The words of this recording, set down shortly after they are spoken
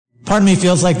Part of me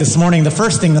feels like this morning, the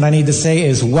first thing that I need to say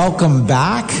is welcome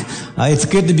back. It's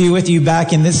good to be with you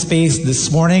back in this space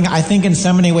this morning. I think in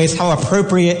so many ways how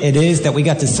appropriate it is that we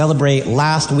got to celebrate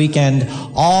last weekend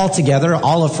all together,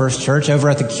 all of First Church over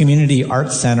at the Community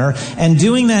Arts Center, and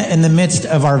doing that in the midst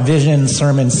of our Vision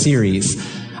Sermon series.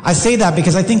 I say that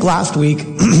because I think last week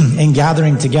in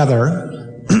gathering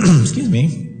together, excuse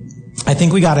me, I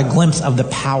think we got a glimpse of the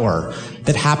power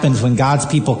that happens when God's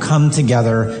people come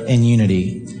together in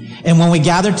unity. And when we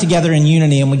gather together in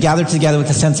unity and we gather together with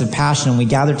a sense of passion and we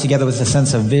gather together with a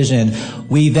sense of vision,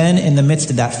 we then in the midst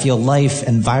of that feel life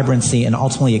and vibrancy and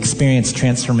ultimately experience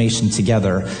transformation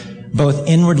together, both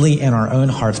inwardly in our own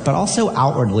hearts, but also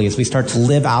outwardly as we start to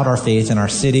live out our faith in our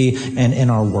city and in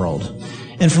our world.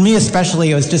 And for me especially,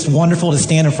 it was just wonderful to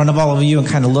stand in front of all of you and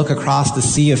kind of look across the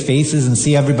sea of faces and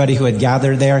see everybody who had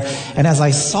gathered there. And as I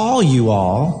saw you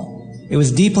all, it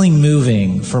was deeply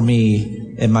moving for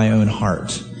me in my own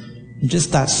heart.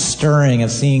 Just that stirring of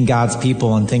seeing God's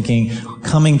people and thinking,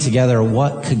 coming together,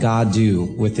 what could God do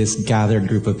with this gathered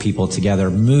group of people together,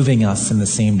 moving us in the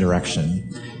same direction?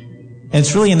 And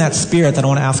it's really in that spirit that I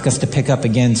want to ask us to pick up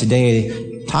again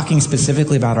today, talking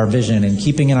specifically about our vision and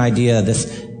keeping an idea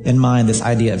in mind, this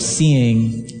idea of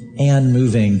seeing and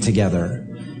moving together.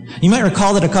 You might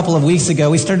recall that a couple of weeks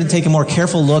ago, we started to take a more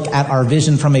careful look at our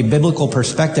vision from a biblical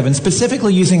perspective, and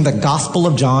specifically using the Gospel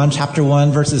of John, chapter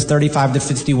 1, verses 35 to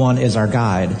 51 is our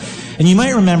guide. And you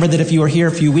might remember that if you were here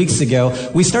a few weeks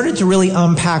ago, we started to really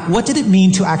unpack what did it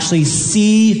mean to actually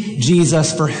see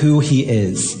Jesus for who he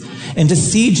is, and to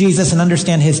see Jesus and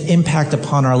understand his impact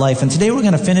upon our life. And today we're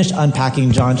going to finish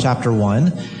unpacking John chapter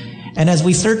 1. And as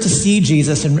we start to see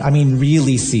Jesus, and I mean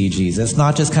really see Jesus,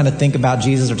 not just kind of think about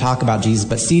Jesus or talk about Jesus,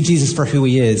 but see Jesus for who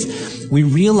he is, we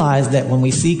realize that when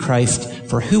we see Christ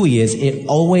for who he is, it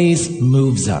always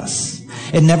moves us.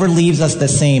 It never leaves us the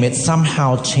same. It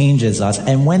somehow changes us.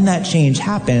 And when that change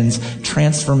happens,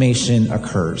 transformation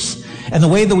occurs. And the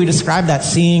way that we describe that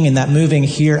seeing and that moving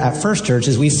here at First Church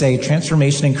is we say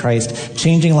transformation in Christ,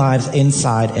 changing lives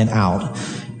inside and out.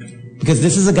 Because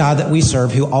this is a God that we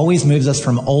serve who always moves us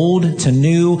from old to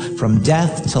new, from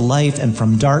death to life, and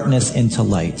from darkness into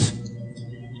light.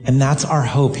 And that's our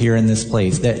hope here in this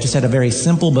place, that just at a very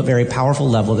simple but very powerful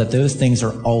level, that those things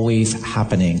are always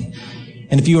happening.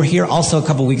 And if you were here also a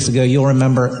couple weeks ago, you'll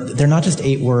remember they're not just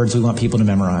 8 words we want people to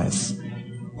memorize.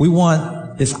 We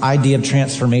want this idea of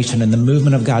transformation and the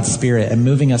movement of God's Spirit and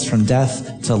moving us from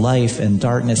death to life and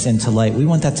darkness into light. We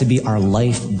want that to be our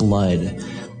lifeblood.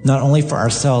 Not only for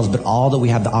ourselves, but all that we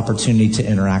have the opportunity to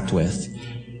interact with.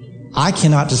 I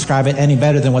cannot describe it any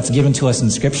better than what's given to us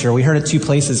in Scripture. We heard it 2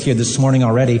 places here this morning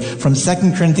already. From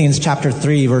 2 Corinthians chapter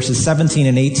 3, verses 17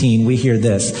 and 18, we hear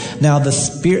this. Now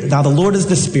the Lord is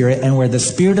the Spirit, and where the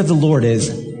Spirit of the Lord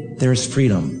is, there is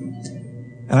freedom.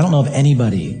 And I don't know of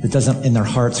anybody that doesn't in their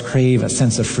hearts crave a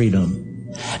sense of freedom.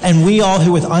 And we all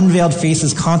who with unveiled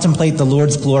faces contemplate the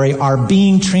Lord's glory are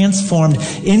being transformed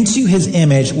into his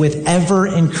image with ever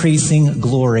increasing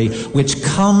glory, which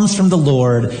comes from the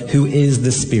Lord who is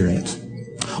the Spirit.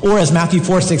 Or as Matthew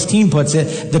 4:16 puts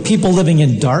it, the people living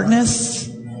in darkness,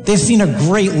 they've seen a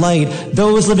great light.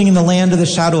 Those living in the land of the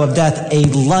shadow of death, a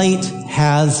light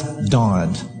has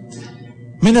dawned.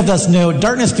 Many of us know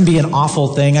darkness can be an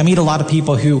awful thing. I meet a lot of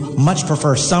people who much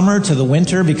prefer summer to the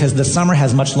winter because the summer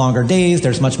has much longer days.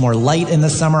 There's much more light in the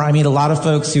summer. I meet a lot of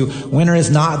folks who winter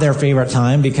is not their favorite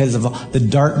time because of the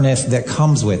darkness that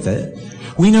comes with it.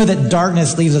 We know that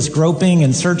darkness leaves us groping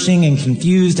and searching and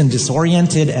confused and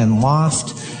disoriented and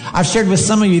lost. I've shared with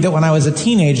some of you that when I was a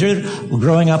teenager,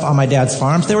 growing up on my dad's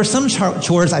farms, there were some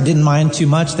chores I didn't mind too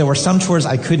much. There were some chores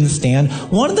I couldn't stand.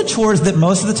 One of the chores that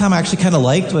most of the time I actually kind of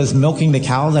liked was milking the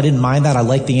cows. I didn't mind that. I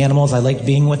liked the animals. I liked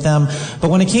being with them. But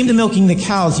when it came to milking the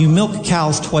cows, you milk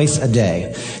cows twice a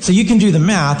day. So you can do the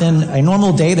math. In a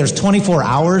normal day, there's 24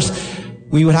 hours.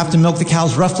 We would have to milk the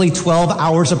cows roughly 12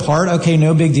 hours apart. Okay,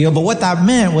 no big deal. But what that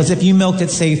meant was if you milked at,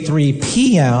 say, 3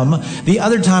 p.m., the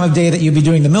other time of day that you'd be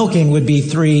doing the milking would be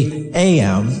 3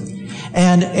 a.m.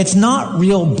 And it's not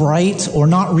real bright or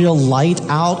not real light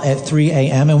out at 3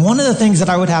 a.m. And one of the things that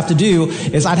I would have to do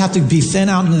is I'd have to be sent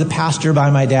out into the pasture by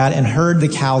my dad and herd the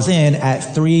cows in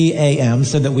at 3 a.m.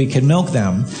 so that we could milk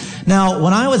them. Now,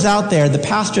 when I was out there, the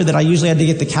pasture that I usually had to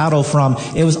get the cattle from,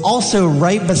 it was also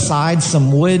right beside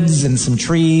some woods and some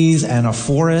trees and a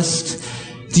forest.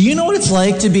 Do you know what it's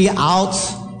like to be out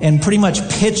in pretty much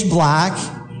pitch black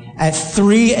at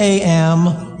 3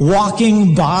 a.m.,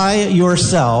 walking by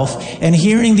yourself and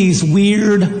hearing these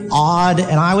weird, odd,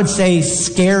 and I would say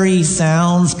scary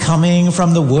sounds coming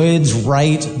from the woods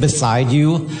right beside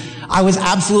you? I was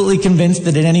absolutely convinced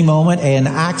that at any moment an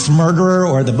axe murderer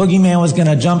or the boogeyman was going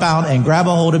to jump out and grab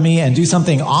a hold of me and do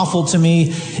something awful to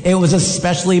me. It was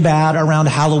especially bad around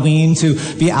Halloween to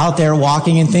be out there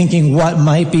walking and thinking what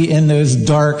might be in those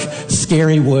dark,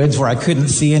 scary woods where I couldn't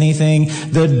see anything.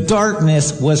 The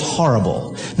darkness was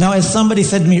horrible. Now, as somebody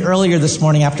said to me earlier this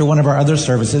morning after one of our other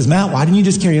services, Matt, why didn't you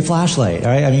just carry a flashlight? All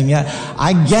right? I mean, yeah,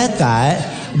 I get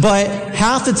that, but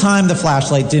half the time the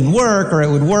flashlight didn't work, or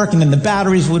it would work and then the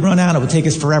batteries would run out. It would take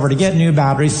us forever to get new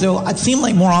batteries. So it seemed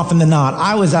like more often than not,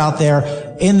 I was out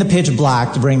there in the pitch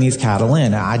black to bring these cattle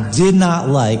in. I did not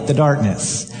like the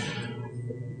darkness.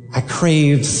 I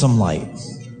craved some light.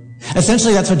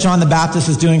 Essentially, that's what John the Baptist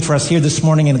is doing for us here this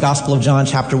morning in the Gospel of John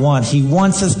chapter 1. He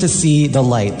wants us to see the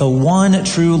light, the one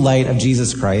true light of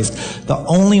Jesus Christ, the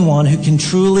only one who can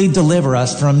truly deliver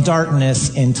us from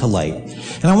darkness into light.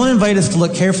 And I want to invite us to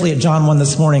look carefully at John 1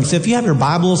 this morning. So if you have your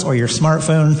Bibles or your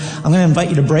smartphone, I'm going to invite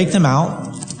you to break them out.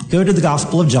 Go to the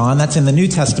Gospel of John. That's in the New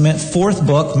Testament, fourth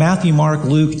book, Matthew, Mark,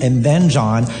 Luke, and then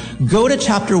John. Go to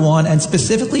chapter 1 and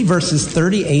specifically verses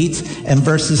 38 and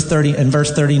verse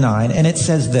 39. And it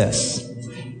says this: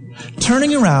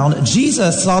 Turning around,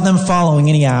 Jesus saw them following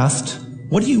and he asked,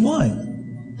 "What do you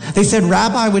want?" They said,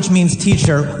 "Rabbi," which means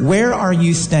teacher, "where are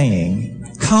you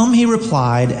staying?" "Come," he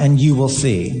replied, "and you will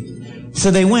see."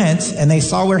 So they went and they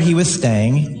saw where he was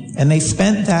staying, and they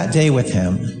spent that day with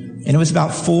him. And it was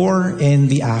about 4 p.m.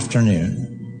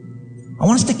 I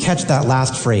want us to catch that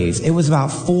last phrase. It was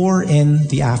about 4 p.m.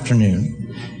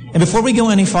 And before we go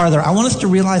any farther, I want us to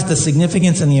realize the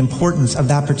significance and the importance of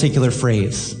that particular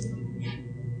phrase.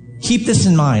 Keep this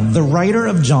in mind. The writer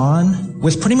of John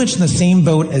was pretty much in the same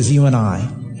boat as you and I.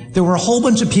 There were a whole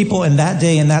bunch of people in that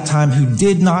day and that time who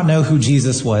did not know who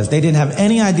Jesus was. They didn't have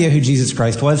any idea who Jesus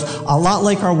Christ was, a lot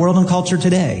like our world and culture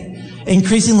today.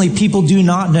 Increasingly, people do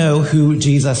not know who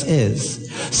Jesus is.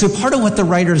 So part of what the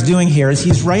writer is doing here is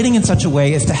he's writing in such a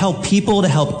way as to help people, to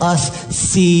help us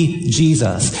see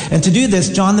Jesus. And to do this,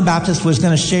 John the Baptist was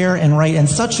going to share and write in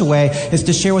such a way as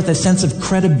to share with a sense of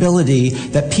credibility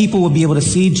that people would be able to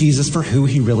see Jesus for who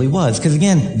he really was. Because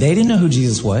again, they didn't know who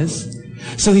Jesus was.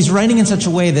 So he's writing in such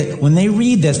a way that when they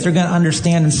read this, they're going to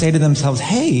understand and say to themselves,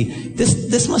 hey,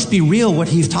 this must be real, what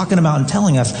he's talking about and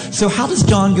telling us. So how does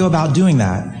John go about doing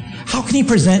that? How can he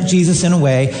present Jesus in a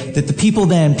way that the people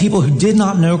who did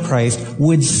not know Christ,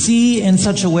 would see in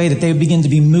such a way that they would begin to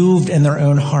be moved in their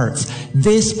own hearts?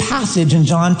 This passage in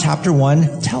John chapter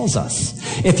 1 tells us.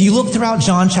 If you look throughout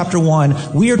John chapter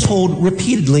 1, we are told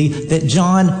repeatedly that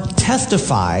John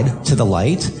testified to the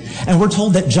light, and we're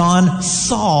told that John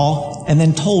saw and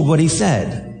then told what he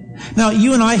said. Now,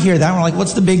 you and I hear that, and we're like,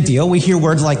 what's the big deal? We hear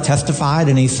words like testified,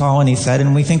 and he saw, and he said,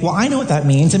 and we think, well, I know what that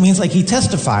means. It means like he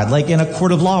testified, like in a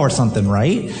court of law or something,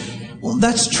 right? Well,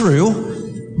 that's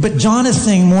true. But John is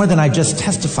saying more than I just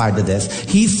testified to this.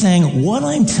 He's saying, what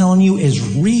I'm telling you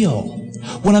is real.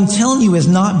 What I'm telling you is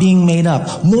not being made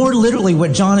up. More literally,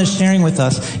 what John is sharing with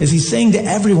us is he's saying to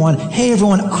everyone, hey,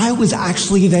 everyone, I was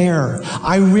actually there.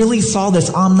 I really saw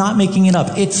this. I'm not making it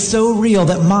up. It's so real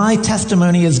that my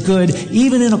testimony is good,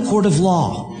 even in a court of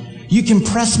law. You can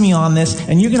press me on this,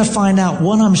 and you're going to find out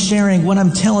what I'm sharing, what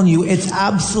I'm telling you, it's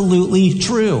absolutely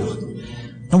true.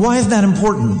 Now, why is that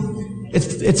important?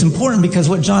 It's important because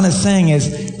what John is saying is,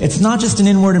 it's not just an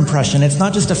inward impression. It's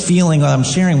not just a feeling that I'm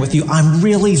sharing with you. I'm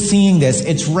really seeing this.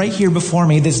 It's right here before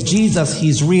me. This Jesus,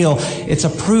 he's real. It's a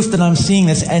proof that I'm seeing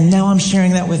this, and now I'm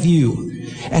sharing that with you.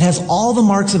 It has all the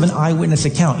marks of an eyewitness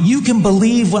account. You can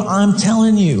believe what I'm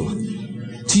telling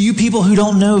you. To you people who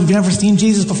don't know, who've never seen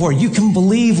Jesus before, you can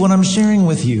believe what I'm sharing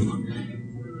with you.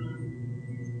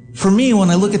 For me, when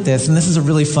I look at this, and this is a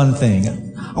really fun thing,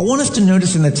 I want us to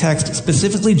notice in the text,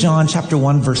 specifically John chapter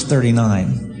 1, verse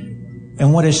 39,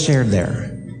 and what is shared there.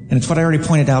 And it's what I already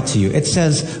pointed out to you. It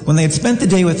says, when they had spent the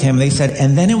day with him, they said,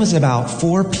 and then it was about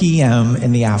 4 p.m.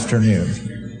 in the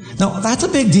afternoon. Now, that's a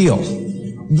big deal.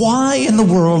 Why in the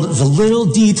world is a little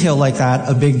detail like that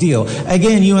a big deal?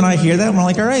 Again, you and I hear that, and we're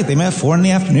like, all right, they met 4 in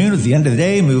the afternoon. It was the end of the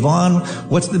day. Move on.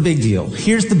 What's the big deal?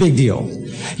 Here's the big deal.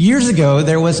 Years ago,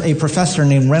 there was a professor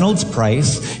named Reynolds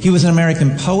Price. He was an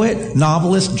American poet,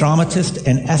 novelist, dramatist,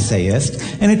 and essayist.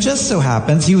 And it just so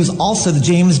happens he was also the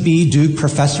James B. Duke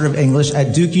Professor of English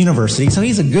at Duke University. So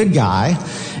he's a good guy.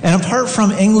 And apart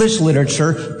from English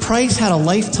literature, Price had a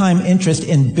lifetime interest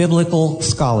in biblical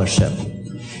scholarship.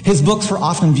 His books were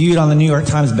often viewed on the New York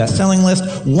Times bestselling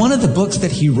list. One of the books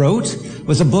that he wrote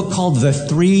was a book called The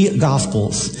Three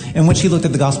Gospels, in which he looked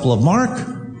at the Gospel of Mark,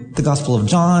 the Gospel of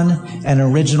John, and an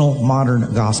original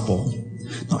modern gospel.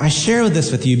 Now, I share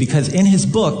this with you because in his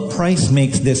book, Price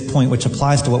makes this point which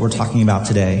applies to what we're talking about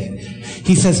today.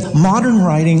 He says, modern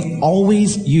writing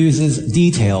always uses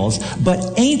details,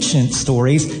 but ancient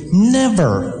stories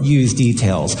never use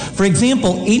details. For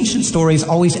example, ancient stories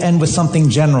always end with something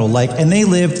general, like, and they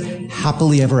lived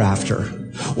happily ever after.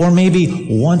 Or maybe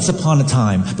once upon a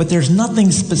time, but there's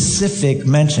nothing specific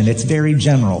mentioned. It's very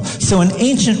general. So in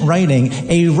ancient writing,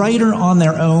 a writer on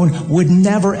their own would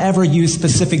never ever use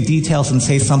specific details and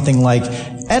say something like,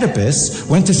 Oedipus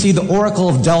went to see the Oracle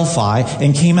of Delphi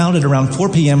and came out at around 4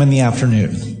 p.m. in the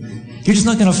afternoon. You're just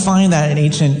not going to find that in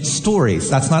ancient stories.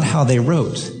 That's not how they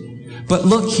wrote. But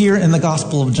look here in the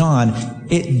Gospel of John,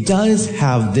 it does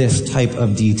have this type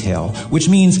of detail, which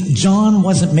means John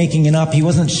wasn't making it up. He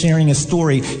wasn't sharing a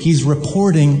story. He's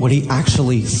reporting what he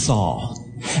actually saw.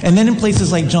 And then in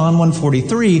places like John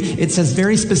 1:43, it says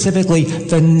very specifically,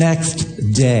 the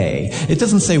next day. It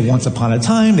doesn't say once upon a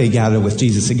time they gathered with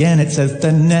Jesus again. It says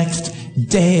the next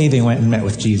day they went and met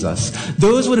with Jesus.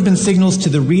 Those would have been signals to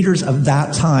the readers of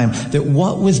that time that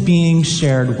what was being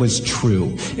shared was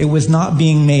true. It was not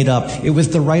being made up. It was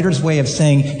the writer's way of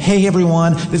saying, hey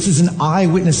everyone, this is an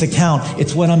eyewitness account.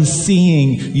 It's what I'm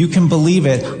seeing. You can believe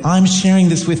it. I'm sharing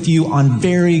this with you on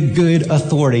very good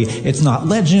authority. It's not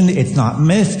legend. It's not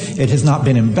myth. It has not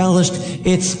been embellished.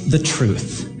 It's the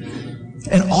truth.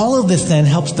 And all of this then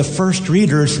helps the first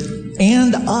readers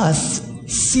and us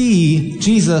see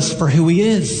Jesus for who he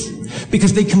is,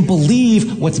 because they can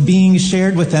believe what's being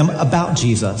shared with them about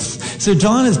Jesus. So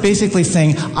John is basically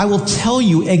saying, I will tell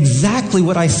you exactly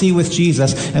what I see with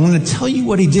Jesus. I'm going to tell you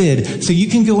what he did so you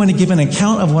can go in and give an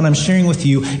account of what I'm sharing with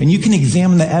you, and you can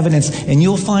examine the evidence, and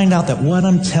you'll find out that what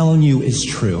I'm telling you is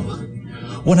true.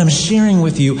 What I'm sharing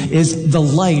with you is the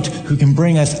light who can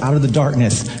bring us out of the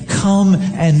darkness. Come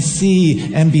and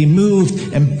see and be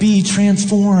moved and be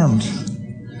transformed.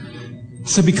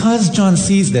 So because John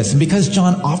sees this, and because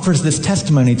John offers this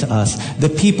testimony to us, the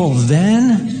people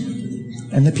then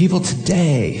and the people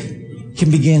today can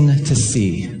begin to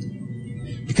see.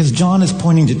 Because John is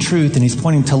pointing to truth and he's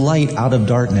pointing to light out of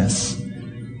darkness.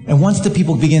 And once the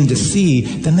people begin to see,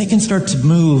 then they can start to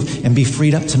move and be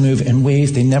freed up to move in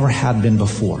ways they never had been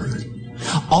before.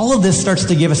 All of this starts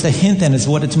to give us a hint then as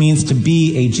what it means to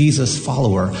be a Jesus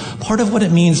follower. Part of what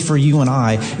it means for you and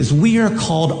I is we are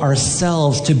called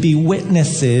ourselves to be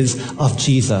witnesses of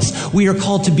Jesus. We are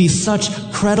called to be such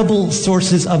credible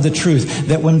sources of the truth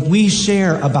that when we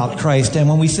share about Christ and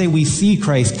when we say we see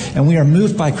Christ and we are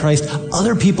moved by Christ,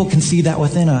 other people can see that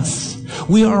within us.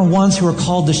 We are ones who are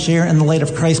called to share in the light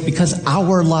of Christ because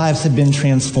our lives have been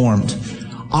transformed.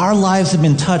 Our lives have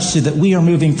been touched so that we are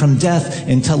moving from death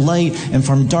into light and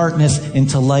from darkness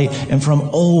into light and from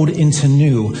old into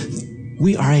new.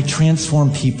 We are a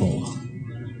transformed people.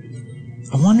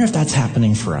 I wonder if that's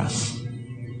happening for us.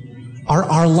 Are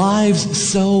our lives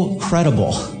so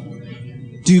credible?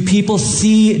 Do people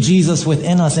see Jesus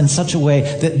within us in such a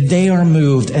way that they are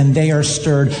moved and they are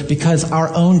stirred because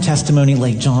our own testimony,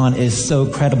 like John, is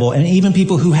so credible? And even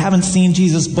people who haven't seen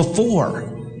Jesus before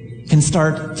can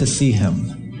start to see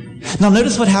him. Now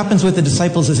notice what happens with the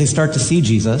disciples as they start to see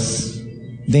Jesus.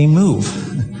 They move.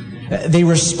 They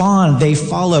respond. They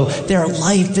follow. Their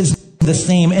life is the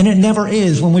same, and it never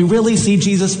is. When we really see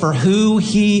Jesus for who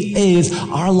he is,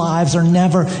 our lives are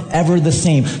never, ever the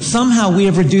same. Somehow we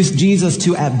have reduced Jesus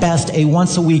to, at best, a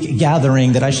once-a-week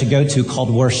gathering that I should go to called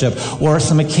worship, or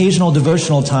some occasional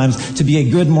devotional times to be a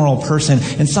good moral person.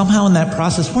 And somehow in that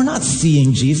process, we're not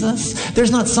seeing Jesus.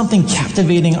 There's not something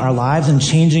captivating our lives and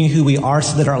changing who we are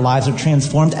so that our lives are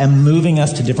transformed and moving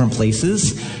us to different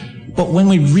places. But when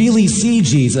we really see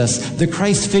Jesus, the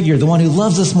Christ figure, the one who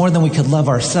loves us more than we could love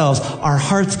ourselves, our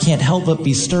hearts can't help but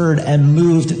be stirred and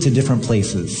moved to different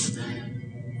places.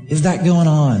 Is that going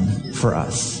on for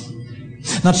us?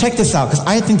 Now check this out, because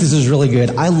I think this is really good.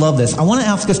 I love this. I want to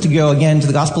ask us to go again to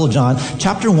the Gospel of John,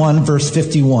 chapter 1, verse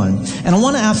 51. And I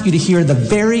want to ask you to hear the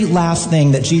very last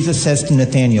thing that Jesus says to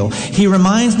Nathanael. He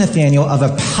reminds Nathanael of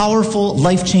a powerful,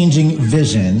 life-changing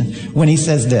vision when he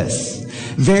says this.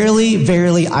 Verily,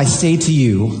 verily, I say to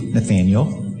you,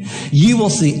 Nathanael, you will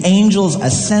see angels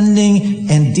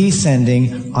ascending and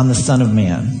descending on the Son of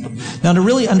Man. Now, to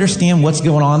really understand what's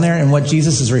going on there and what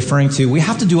Jesus is referring to, we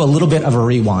have to do a little bit of a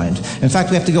rewind. In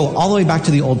fact, we have to go all the way back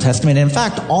to the Old Testament. And in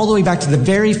fact, all the way back to the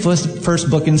very first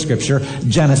book in Scripture,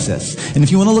 Genesis. And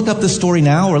if you want to look up the story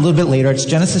now or a little bit later, it's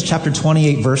Genesis chapter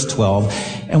 28, verse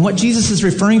 12. And what Jesus is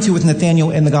referring to with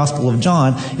Nathanael in the Gospel of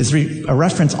John is a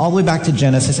reference all the way back to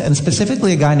Genesis, and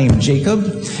specifically a guy named Jacob.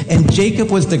 And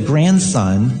Jacob was the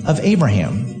grandson of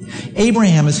Abraham.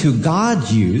 Abraham is who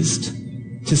God used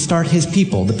to start his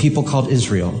people, the people called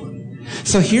Israel.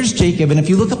 So here's Jacob, and if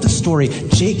you look up the story,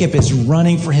 Jacob is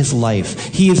running for his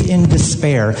life. He is in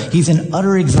despair. He's in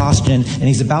utter exhaustion, and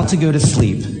he's about to go to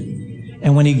sleep.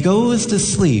 And when he goes to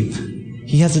sleep,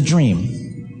 he has a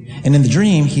dream. And in the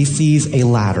dream, he sees a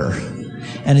ladder.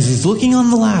 And as he's looking on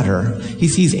the ladder, he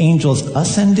sees angels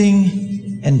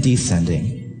ascending and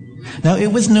descending. Now,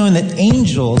 it was known that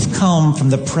angels come from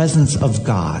the presence of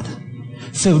God.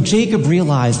 So Jacob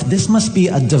realized this must be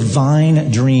a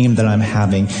divine dream that I'm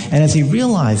having. And as he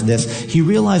realized this, he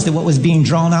realized that what was being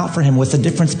drawn out for him was the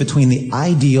difference between the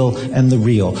ideal and the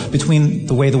real, between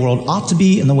the way the world ought to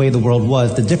be and the way the world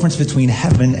was, the difference between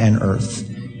heaven and earth.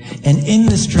 And in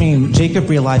this dream, Jacob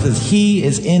realizes he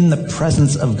is in the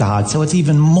presence of God. So it's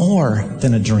even more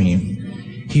than a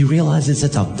dream. He realizes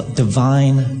it's a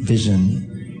divine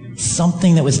vision,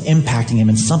 something that was impacting him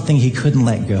and something he couldn't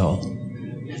let go.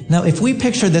 Now, if we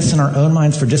picture this in our own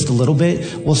minds for just a little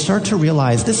bit, we'll start to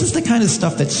realize this is the kind of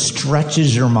stuff that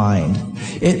stretches your mind.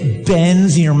 It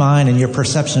bends your mind and your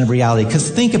perception of reality. Because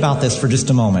think about this for just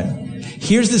a moment.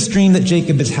 Here's this dream that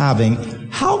Jacob is having.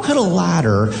 How could a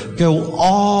ladder go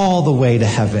all the way to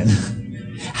heaven?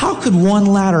 How could one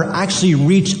ladder actually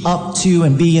reach up to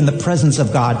and be in the presence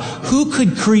of God? Who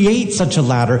could create such a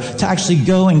ladder to actually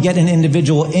go and get an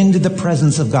individual into the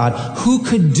presence of God? Who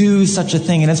could do such a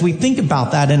thing? And as we think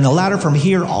about that, and the ladder from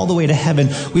here all the way to heaven,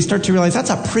 we start to realize that's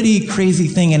a pretty crazy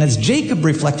thing. And as Jacob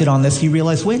reflected on this, he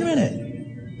realized, wait a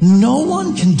minute, no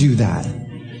one can do that.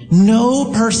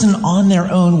 No person on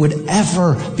their own would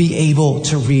ever be able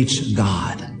to reach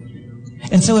God.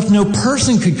 And so if no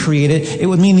person could create it, it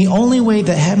would mean the only way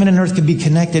that heaven and earth could be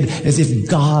connected is if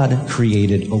God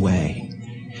created a way.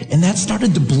 And that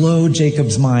started to blow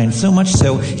Jacob's mind, so much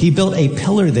so he built a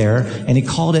pillar there and he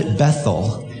called it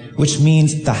Bethel, which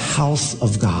means the house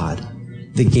of God,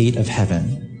 the gate of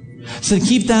heaven. So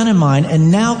keep that in mind,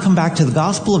 and now come back to the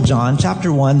Gospel of John,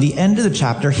 chapter 1, the end of the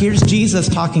chapter. Here's Jesus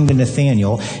talking to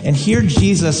Nathanael, and here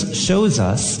Jesus shows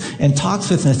us and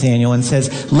talks with Nathanael and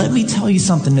says, let me tell you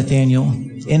something, Nathanael,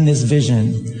 in this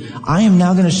vision. I am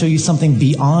now going to show you something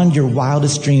beyond your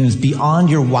wildest dreams,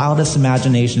 beyond your wildest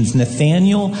imaginations.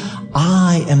 Nathanael,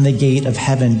 I am the gate of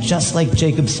heaven, just like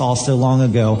Jacob saw so long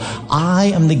ago. I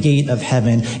am the gate of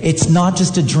heaven. It's not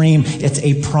just a dream. It's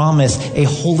a promise, a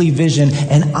holy vision.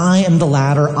 And I am the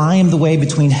ladder. I am the way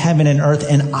between heaven and earth,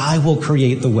 and I will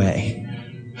create the way.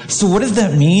 So what does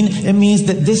that mean? It means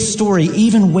that this story,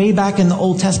 even way back in the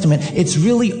Old Testament, it's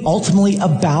really ultimately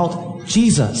about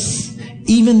Jesus.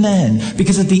 Even then,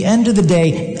 because at the end of the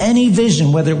day, any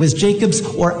vision, whether it was Jacob's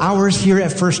or ours here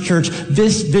at First Church,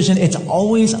 this vision, it's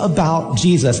always about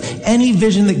Jesus. Any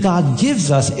vision that God gives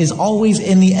us is always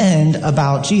in the end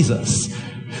about Jesus.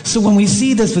 So when we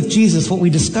see this with Jesus, what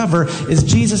we discover is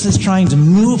Jesus is trying to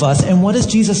move us. And what is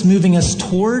Jesus moving us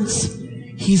towards?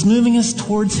 He's moving us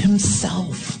towards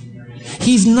himself.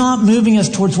 He's not moving us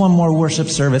towards one more worship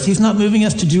service. He's not moving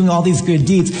us to doing all these good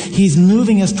deeds. He's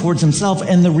moving us towards himself.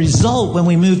 And the result when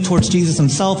we move towards Jesus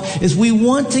himself is we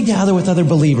want to gather with other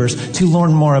believers to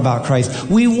learn more about Christ.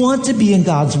 We want to be in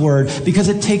God's word because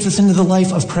it takes us into the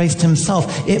life of Christ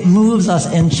himself. It moves us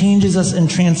and changes us and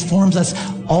transforms us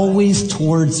always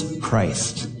towards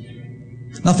Christ.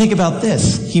 Now think about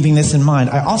this, keeping this in mind.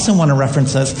 I also want to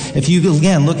reference us, if you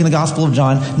again look in the Gospel of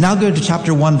John, now go to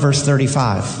chapter 1, verse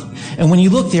 35. And when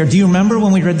you look there, do you remember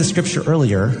when we read the scripture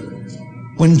earlier?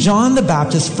 When John the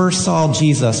Baptist first saw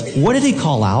Jesus, what did he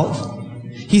call out?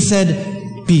 He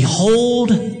said, behold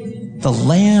the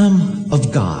Lamb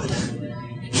of God.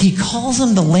 He calls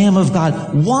him the Lamb of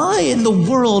God. Why in the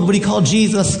world would he call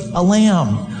Jesus a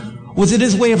lamb? Was it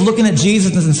his way of looking at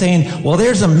Jesus and saying, well,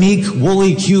 there's a meek,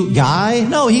 woolly, cute guy?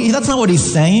 No, that's not what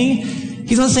he's saying.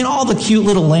 He's not saying, oh, the cute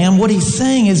little lamb. What he's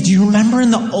saying is, do you remember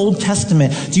in the Old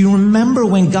Testament, do you remember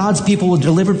when God's people were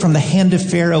delivered from the hand of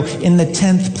Pharaoh in the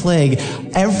 10th plague?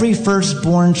 Every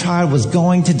firstborn child was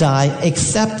going to die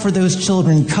except for those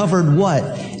children covered what?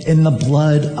 In the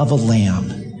blood of a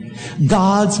lamb.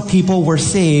 God's people were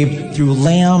saved through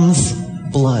lamb's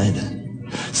blood.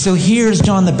 So here's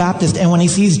John the Baptist, and when he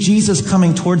sees Jesus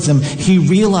coming towards him, he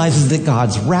realizes that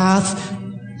God's wrath,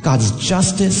 God's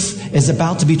justice is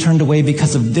about to be turned away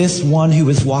because of this one who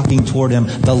is walking toward him,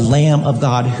 the Lamb of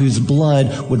God, whose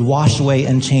blood would wash away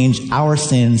and change our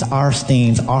sins, our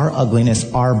stains, our ugliness,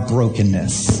 our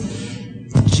brokenness.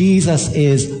 Jesus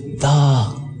is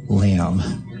the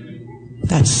Lamb.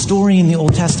 That story in the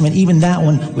Old Testament, even that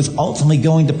one, was ultimately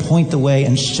going to point the way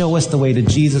and show us the way to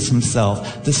Jesus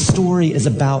himself. The story is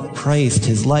about Christ,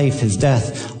 his life, his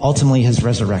death, ultimately his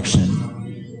resurrection.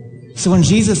 So when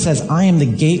Jesus says, I am the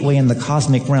gateway in the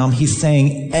cosmic realm, he's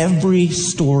saying every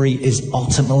story is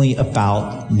ultimately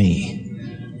about me.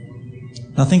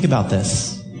 Now think about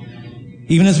this.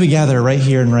 Even as we gather right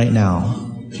here and right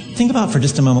now, think about for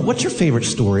just a moment, what's your favorite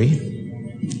story?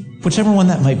 Whichever one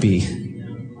that might be.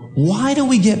 Why do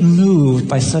we get moved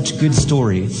by such good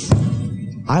stories?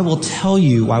 I will tell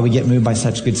you why we get moved by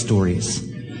such good stories.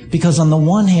 Because on the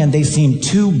one hand, they seem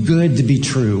too good to be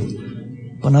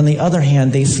true. But on the other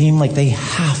hand, they seem like they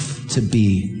have to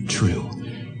be true.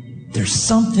 There's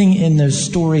something in those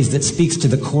stories that speaks to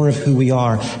the core of who we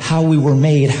are, how we were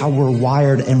made, how we're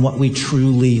wired, and what we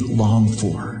truly long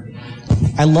for.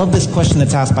 I love this question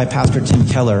that's asked by Pastor Tim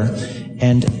Keller.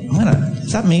 And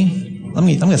is that me? I'm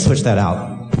gonna switch that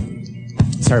out.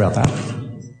 Sorry about that.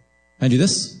 Can I do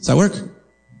this? Does that work?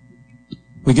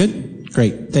 We good?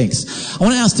 Great, thanks. I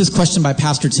want to ask this question by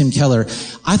Pastor Tim Keller.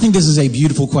 I think this is a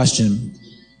beautiful question.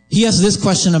 He asks this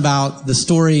question about the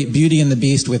story Beauty and the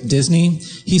Beast with Disney.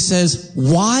 He says,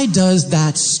 why does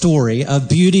that story of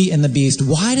Beauty and the Beast,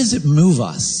 why does it move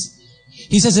us?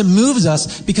 He says it moves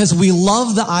us because we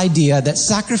love the idea that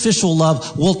sacrificial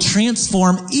love will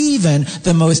transform even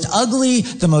the most ugly,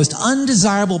 the most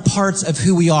undesirable parts of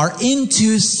who we are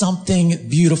into something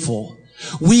beautiful.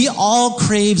 We all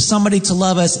crave somebody to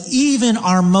love us, even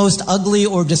our most ugly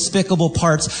or despicable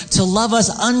parts, to love us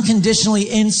unconditionally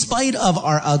in spite of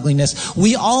our ugliness.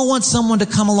 We all want someone to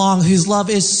come along whose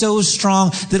love is so strong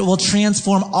that it will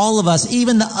transform all of us,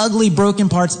 even the ugly, broken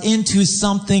parts, into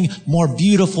something more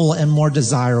beautiful and more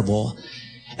desirable.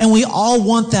 And we all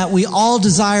want that. We all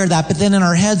desire that. But then in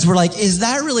our heads, we're like, is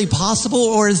that really possible?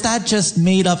 Or is that just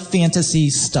made up fantasy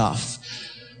stuff?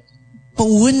 But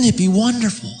wouldn't it be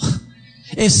wonderful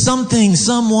if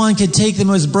someone could take the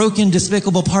most broken,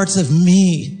 despicable parts of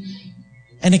me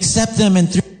and accept them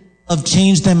and through love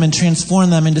change them and transform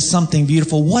them into something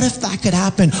beautiful? What if that could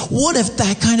happen? What if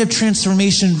that kind of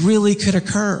transformation really could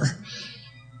occur?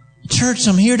 Church,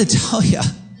 I'm here to tell you,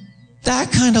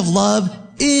 that kind of love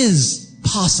is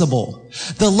possible.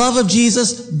 The love of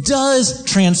Jesus does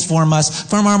transform us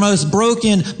from our most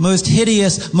broken, most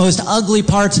hideous, most ugly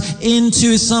parts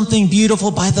into something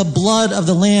beautiful by the blood of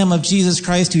the Lamb of Jesus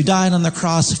Christ who died on the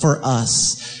cross for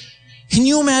us. Can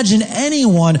you imagine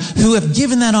anyone who, if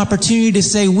given that opportunity to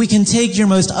say, we can take your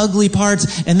most ugly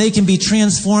parts and they can be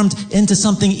transformed into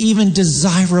something even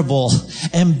desirable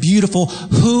and beautiful,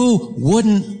 who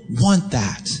wouldn't want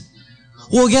that?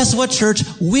 Well, guess what, church?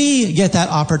 We get that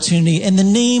opportunity in the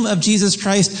name of Jesus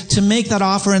Christ to make that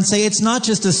offer and say, it's not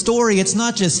just a story. It's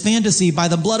not just fantasy. By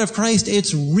the blood of Christ,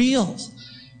 it's real.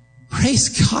 Praise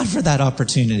God for that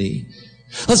opportunity.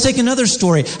 Let's take another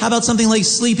story. How about something like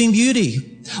Sleeping Beauty?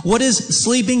 What is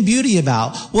Sleeping Beauty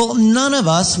about? Well, none of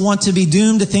us want to be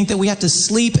doomed to think that we have to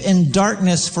sleep in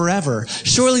darkness forever.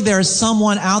 Surely there is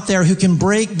someone out there who can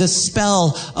break the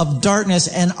spell of darkness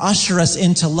and usher us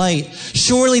into light.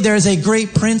 Surely there is a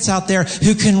great prince out there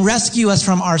who can rescue us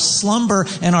from our slumber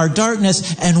and our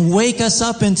darkness and wake us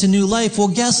up into new life. Well,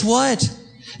 guess what?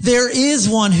 There is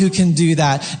one who can do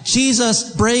that.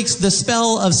 Jesus breaks the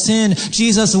spell of sin.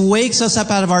 Jesus wakes us up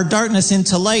out of our darkness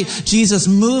into light. Jesus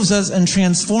moves us and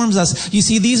transforms us. You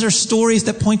see, these are stories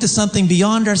that point to something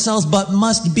beyond ourselves, but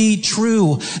must be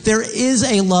true. There is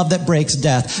a love that breaks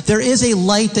death. There is a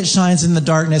light that shines in the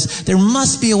darkness. There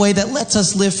must be a way that lets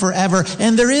us live forever.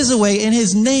 And there is a way, and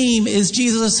his name is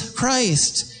Jesus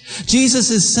Christ. Jesus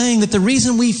is saying that the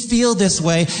reason we feel this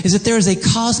way is that there is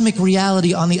a cosmic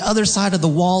reality on the other side of the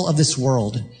wall of this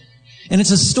world. And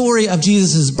it's a story of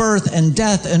Jesus' birth and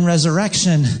death and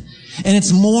resurrection. And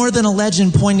it's more than a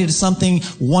legend pointing to something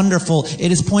wonderful.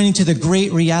 It is pointing to the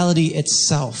great reality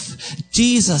itself.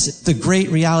 Jesus, the great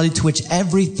reality to which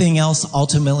everything else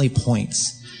ultimately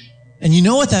points. And you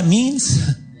know what that means?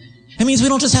 It means we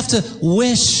don't just have to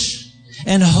wish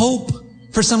and hope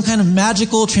for some kind of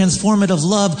magical, transformative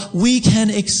love. We can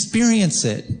experience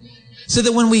it. So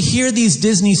that when we hear these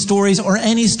Disney stories or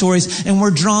any stories and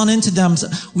we're drawn into them,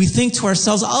 we think to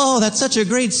ourselves, oh, that's such a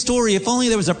great story. If only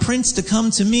there was a prince to come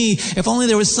to me. If only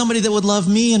there was somebody that would love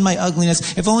me in my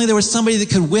ugliness. If only there was somebody that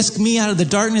could whisk me out of the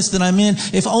darkness that I'm in.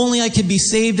 If only I could be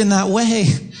saved in that way.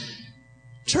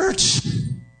 Church,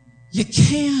 you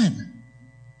can.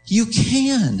 You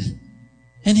can.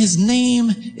 And his name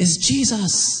is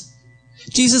Jesus.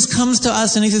 Jesus comes to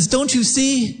us and he says, don't you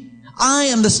see? I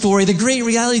am the story, the great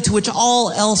reality to which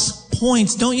all else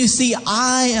points. Don't you see?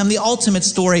 I am the ultimate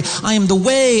story. I am the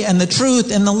way and the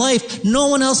truth and the life. No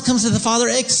one else comes to the Father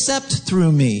except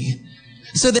through me.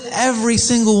 So that every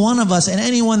single one of us and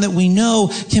anyone that we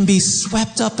know can be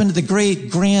swept up into the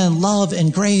great, grand love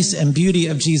and grace and beauty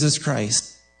of Jesus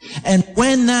Christ. And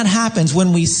when that happens,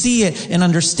 when we see it and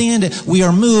understand it, we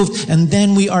are moved and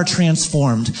then we are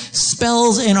transformed.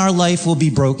 Spells in our life will be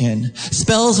broken.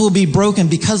 Spells will be broken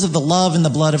because of the love and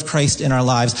the blood of Christ in our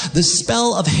lives. The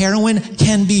spell of heroin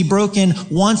can be broken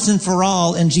once and for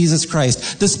all in Jesus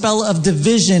Christ. The spell of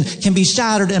division can be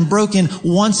shattered and broken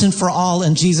once and for all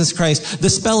in Jesus Christ. The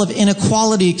spell of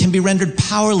inequality can be rendered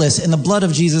powerless in the blood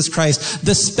of Jesus Christ.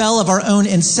 The spell of our own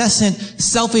incessant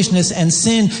selfishness and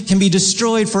sin can be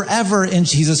destroyed forever in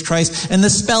Jesus Christ. And the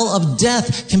spell of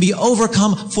death can be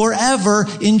overcome forever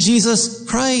in Jesus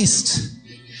Christ.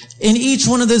 In each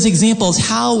one of those examples,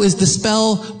 how is the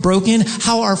spell broken?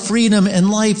 How are freedom and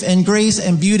life and grace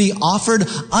and beauty offered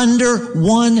under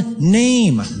one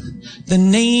name? The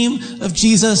name of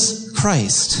Jesus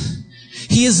Christ.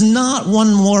 He is not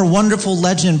one more wonderful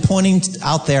legend pointing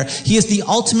out there. He is the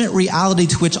ultimate reality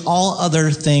to which all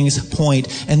other things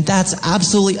point. And that's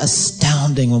absolutely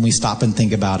astounding when we stop and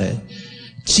think about it.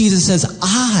 Jesus says,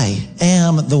 I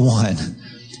am the one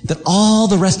that all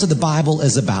the rest of the Bible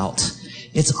is about.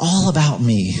 It's all about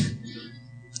me.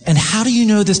 And how do you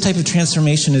know this type of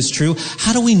transformation is true?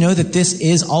 How do we know that this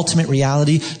is ultimate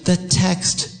reality? The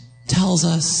text tells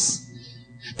us.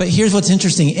 But here's what's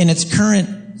interesting. In its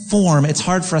current form, it's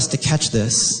hard for us to catch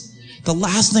this. The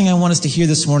last thing I want us to hear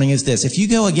this morning is this. If you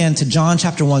go again to John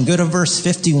chapter 1, go to verse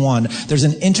 51, there's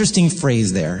an interesting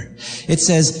phrase there. It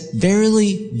says,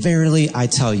 verily, verily, I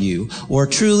tell you, or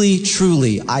truly,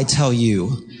 truly, I tell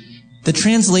you. The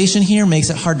translation here makes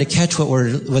it hard to catch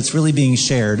what's really being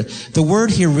shared. The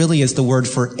word here really is the word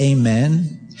for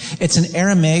amen. It's an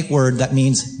Aramaic word that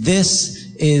means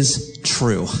this is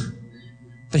true.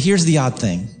 But here's the odd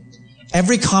thing.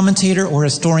 Every commentator or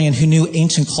historian who knew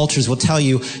ancient cultures will tell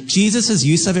you Jesus'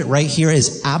 use of it right here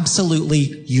is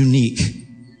absolutely unique.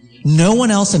 No one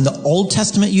else in the Old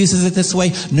Testament uses it this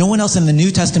way. No one else in the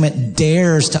New Testament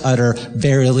dares to utter,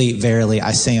 verily, verily,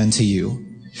 I say unto you.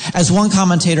 As one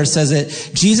commentator says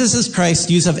it, Jesus Christ's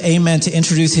use of amen to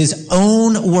introduce his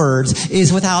own words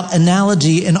is without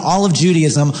analogy in all of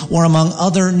Judaism or among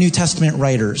other New Testament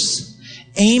writers.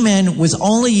 Amen was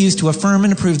only used to affirm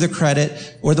and approve the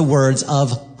credit or the words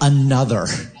of another.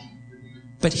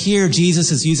 But here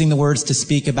Jesus is using the words to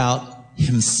speak about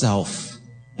himself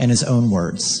and his own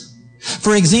words.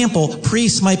 For example,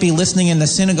 priests might be listening in the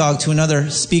synagogue to another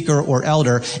speaker or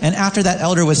elder, and after that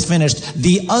elder was finished,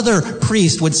 the other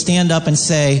priest would stand up and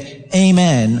say,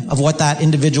 amen, of what that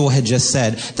individual had just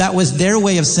said. That was their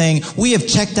way of saying, we have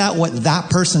checked out what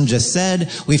that person just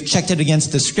said. We've checked it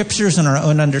against the scriptures and our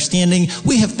own understanding.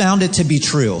 We have found it to be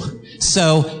true.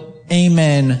 So,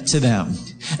 amen to them.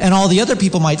 And all the other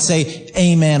people might say,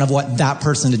 amen, of what that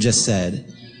person had just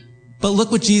said. But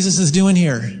look what Jesus is doing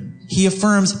here. He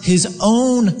affirms his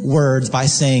own words by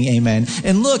saying amen.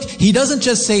 And look, he doesn't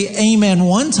just say amen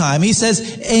one time. He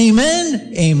says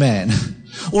amen, amen.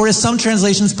 Or as some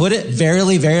translations put it,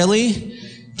 verily, verily.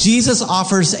 Jesus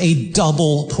offers a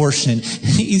double portion.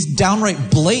 He's downright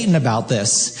blatant about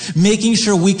this, making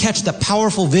sure we catch the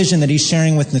powerful vision that he's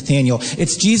sharing with Nathanael.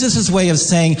 It's Jesus' way of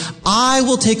saying, I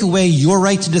will take away your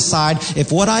right to decide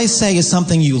if what I say is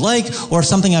something you like or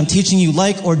something I'm teaching you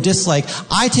like or dislike.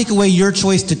 I take away your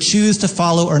choice to choose to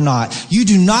follow or not. You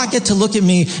do not get to look at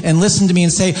me and listen to me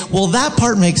and say, well, that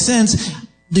part makes sense.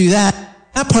 Do that.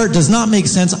 That part does not make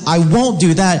sense. I won't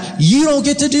do that. You don't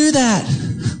get to do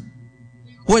that.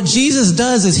 What Jesus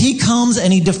does is he comes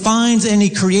and he defines and he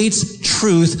creates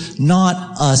truth,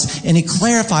 not us. And he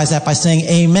clarifies that by saying,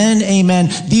 amen, amen.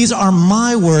 These are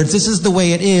my words. This is the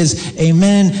way it is.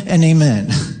 Amen and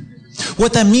amen.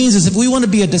 What that means is if we want to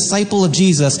be a disciple of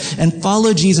Jesus and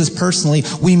follow Jesus personally,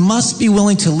 we must be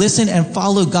willing to listen and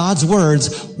follow God's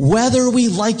words, whether we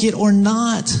like it or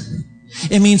not.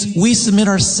 It means we submit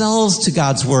ourselves to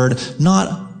God's word,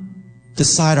 not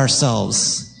decide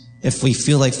ourselves if we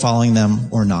feel like following them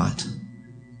or not.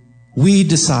 We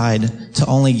decide to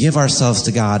only give ourselves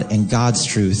to God and God's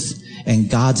truth and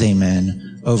God's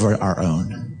amen over our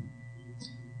own.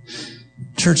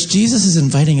 Church, Jesus is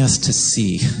inviting us to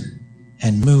see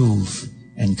and move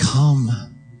and come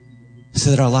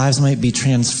so that our lives might be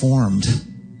transformed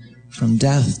from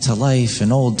death to life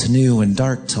and old to new and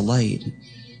dark to light.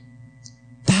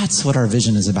 That's what our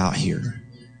vision is about here.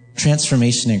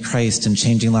 Transformation in Christ and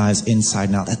changing lives inside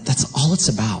and out. That's all it's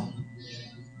about.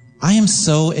 I am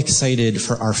so excited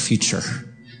for our future.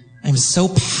 I'm so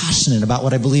passionate about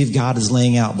what I believe God is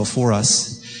laying out before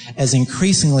us, as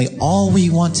increasingly all we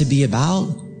want to be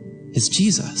about is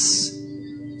Jesus.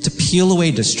 To peel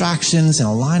away distractions and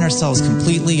align ourselves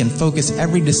completely and focus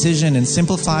every decision and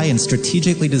simplify and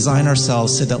strategically design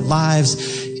ourselves so that lives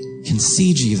can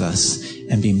see Jesus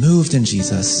and be moved in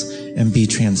Jesus and be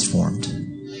transformed.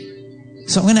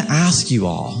 So I'm going to ask you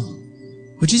all,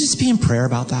 would you just be in prayer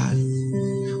about that?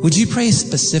 Would you pray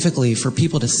specifically for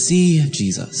people to see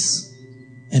Jesus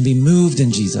and be moved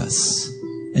in Jesus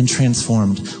and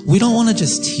transformed? We don't want to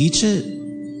just teach it.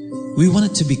 We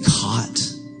want it to be caught.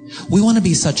 We want to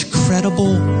be such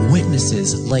credible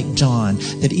witnesses like John,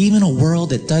 that even a world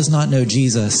that does not know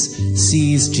Jesus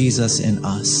sees Jesus in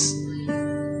us.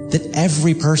 That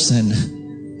every person,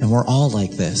 and we're all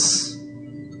like this,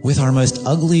 with our most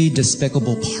ugly,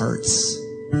 despicable parts,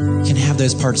 can have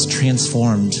those parts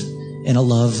transformed in a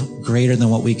love greater than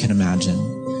what we can imagine.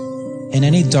 And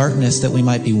any darkness that we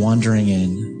might be wandering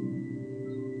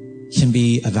in can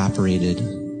be evaporated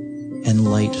and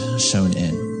light shone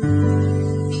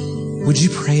in. Would you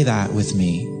pray that with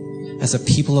me as a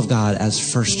people of God, as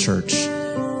First Church,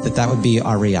 that would be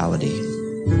our reality,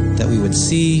 that we would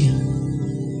see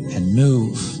and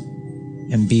move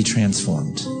and be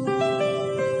transformed?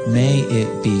 May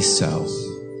it be so.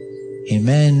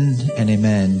 Amen and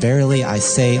amen. Verily I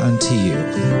say unto you,